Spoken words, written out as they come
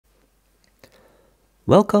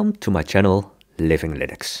Welcome to my channel, Living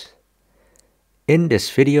Linux. In this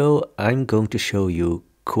video, I'm going to show you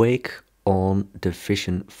Quake on the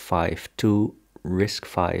VisionFive 2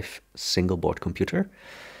 RISC-V single board computer.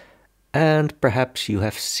 And perhaps you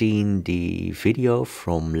have seen the video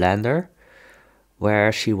from Lander,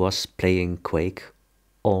 where she was playing Quake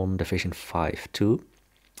on the VisionFive 2.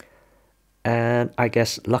 And I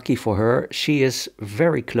guess lucky for her, she is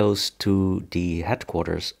very close to the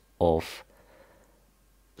headquarters of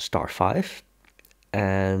StarFive,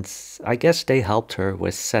 and I guess they helped her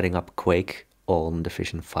with setting up Quake on the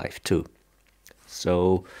VisionFive 2.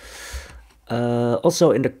 So also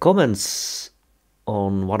in the comments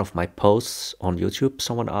on one of my posts on YouTube,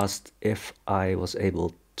 someone asked if I was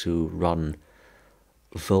able to run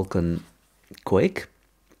VulkanQuake.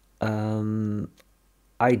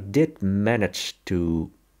 I did manage to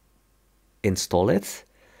install it.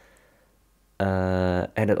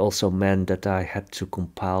 And it also meant that I had to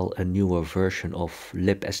compile a newer version of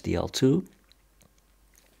libsdl2.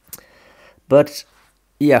 But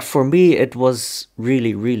yeah, for me it was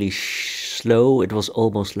really slow. It was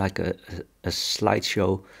almost like a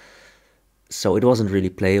slideshow, so it wasn't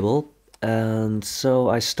really playable. And so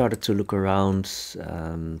I started to look around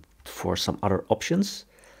for some other options.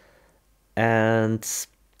 And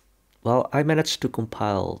well, I managed to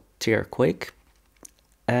compile TyrQuake.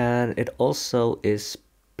 And it also is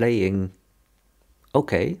playing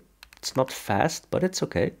okay. It's not fast, but it's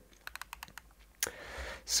okay.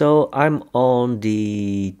 So I'm on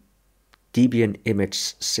the Debian image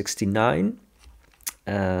 69,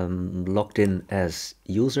 logged in as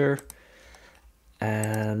user.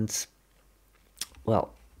 And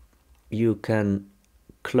well, you can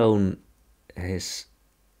clone his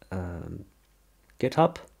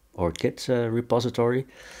GitHub or Git repository.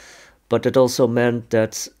 But it also meant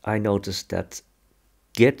that I noticed that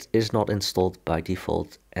Git is not installed by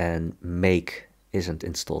default and make isn't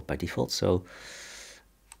installed by default. So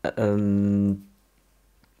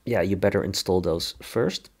yeah, you better install those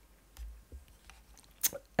first.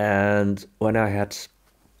 And when I had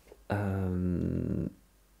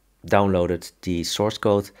downloaded the source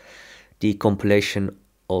code, the compilation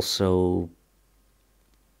also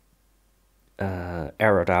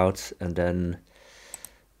errored out, and then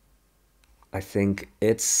I think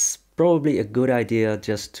it's probably a good idea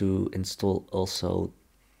just to install also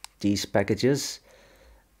these packages.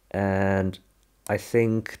 And I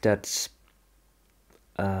think that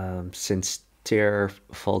since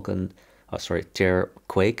TyrQuake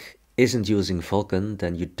isn't using Vulkan,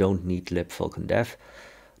 then you don't need libvulkan-dev.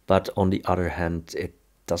 But on the other hand, it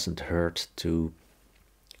doesn't hurt to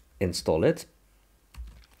install it.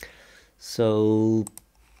 So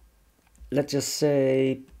let's just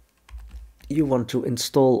say you want to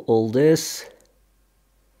install all this.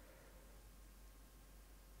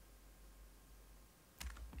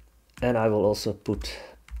 And I will also put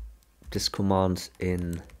this command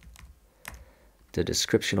in the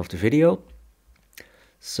description of the video.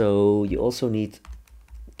 So you also need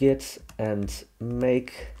git and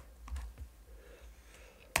make.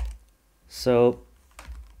 So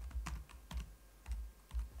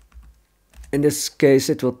in this case,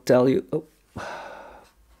 it will tell you,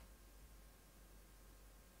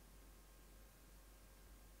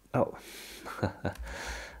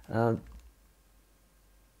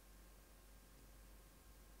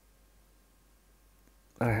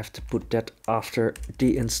 I have to put that after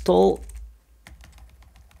the install.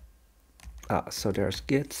 So there's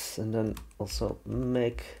git and then also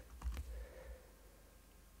make.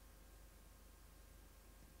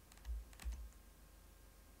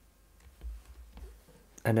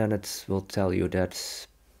 And then it will tell you that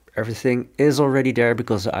everything is already there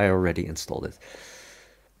because I already installed it.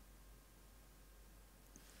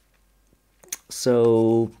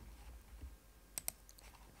 So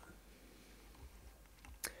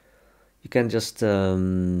you can just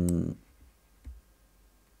download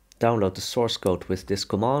the source code with this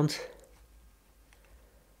command,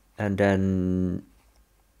 and then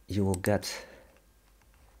you will get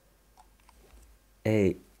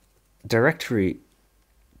a directory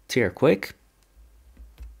TyrQuake.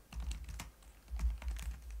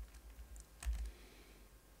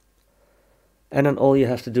 And then all you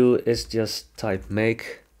have to do is just type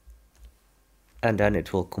make, and then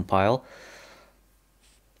it will compile.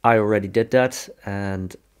 I already did that,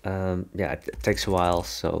 and yeah, it takes a while,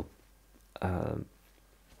 so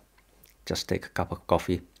just take a cup of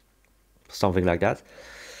coffee, something like that.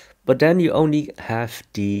 But then you only have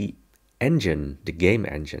the engine, the game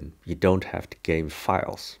engine. You don't have the game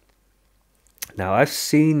files. Now I've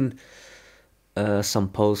seen some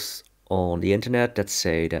posts on the internet that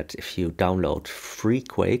say that if you download free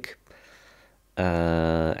Quake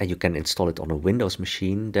and you can install it on a Windows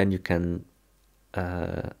machine, then you can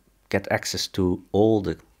get access to all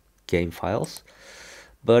the game files.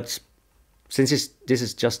 But since this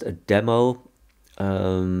is just a demo,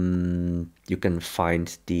 you can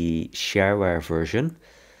find the shareware version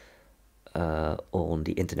on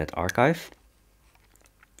the Internet Archive.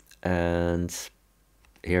 And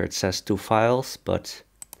here it says 2 files, but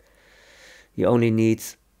you only need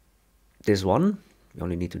this one. You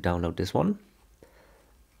only need to download this one.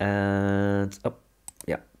 And oh,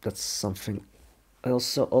 yeah, that's something I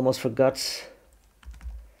also almost forgot.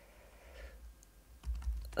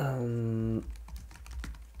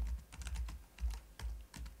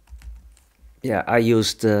 Yeah, I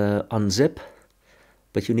used unzip,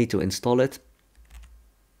 but you need to install it.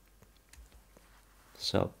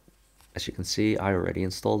 So as you can see, I already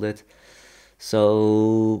installed it.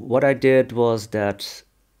 So what I did was that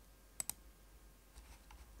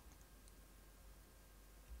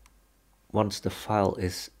once the file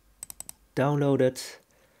is downloaded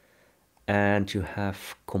and you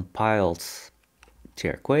have compiled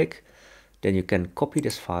TyrQuake, then you can copy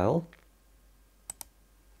this file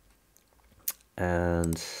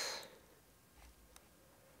and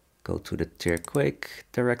go to the TyrQuake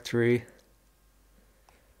directory,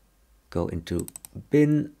 go into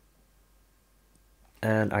bin,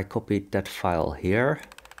 and I copied that file here,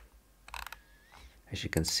 as you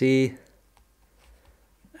can see,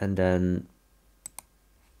 and then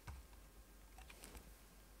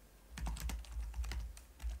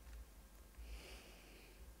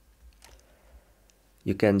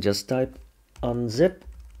you can just type unzip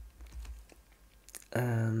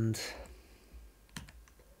and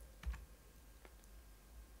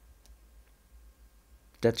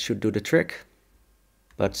that should do the trick.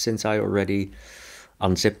 But since I already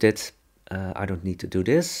unzipped it, I don't need to do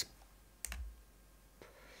this.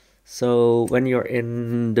 So when you're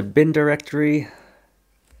in the bin directory,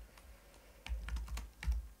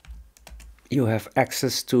 you have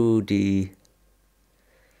access to the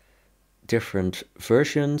different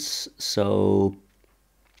versions. So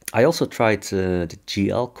I also tried the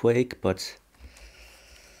glquake, but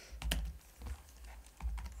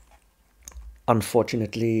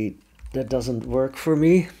unfortunately that doesn't work for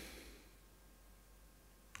me.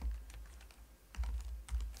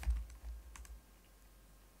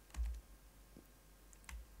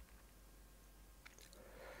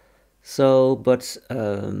 So, but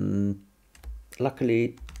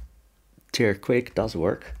luckily TyrQuake does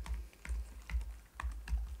work.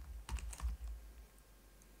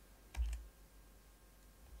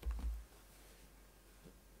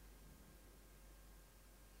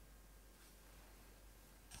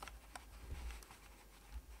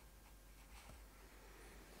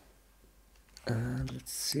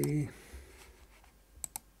 Let's see.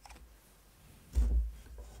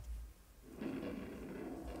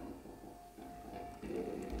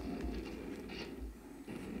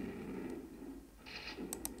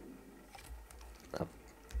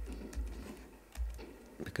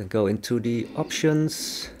 We can go into the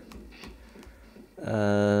options.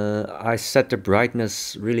 I set the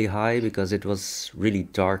brightness really high because it was really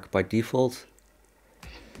dark by default.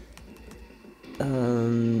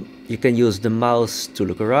 You can use the mouse to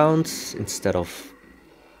look around instead of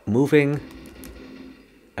moving,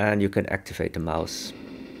 and you can activate the mouse.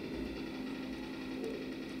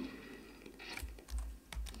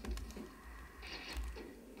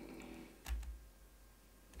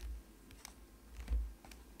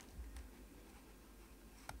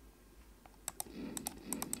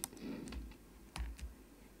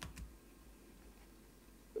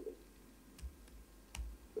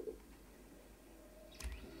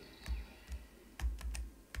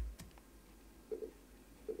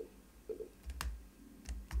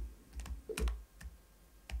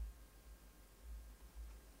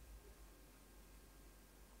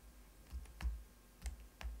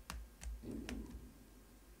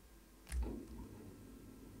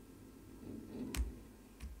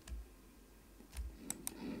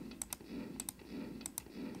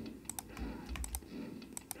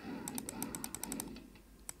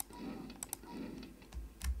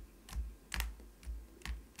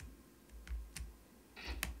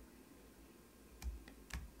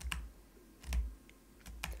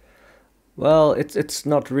 Well, it's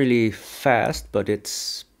not really fast, but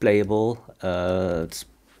it's playable. It's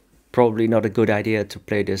probably not a good idea to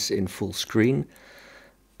play this in full screen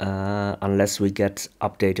unless we get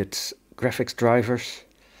updated graphics drivers.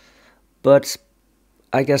 But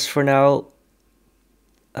I guess for now,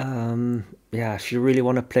 yeah, if you really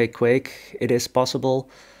want to play Quake, it is possible.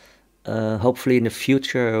 Hopefully in the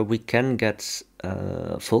future we can get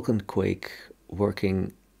VulkanQuake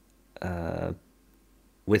working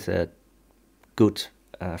with a good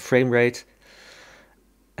frame rate,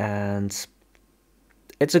 and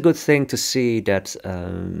it's a good thing to see that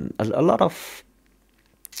a lot of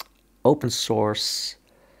open source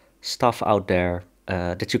stuff out there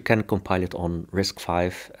that you can compile it on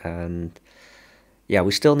RISC-V. And yeah,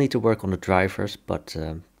 we still need to work on the drivers, but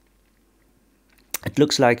it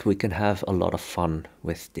looks like we can have a lot of fun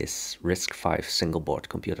with this RISC-V single board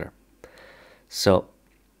computer. So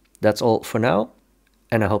that's all for now,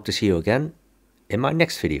 and I hope to see you again in my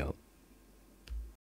next video.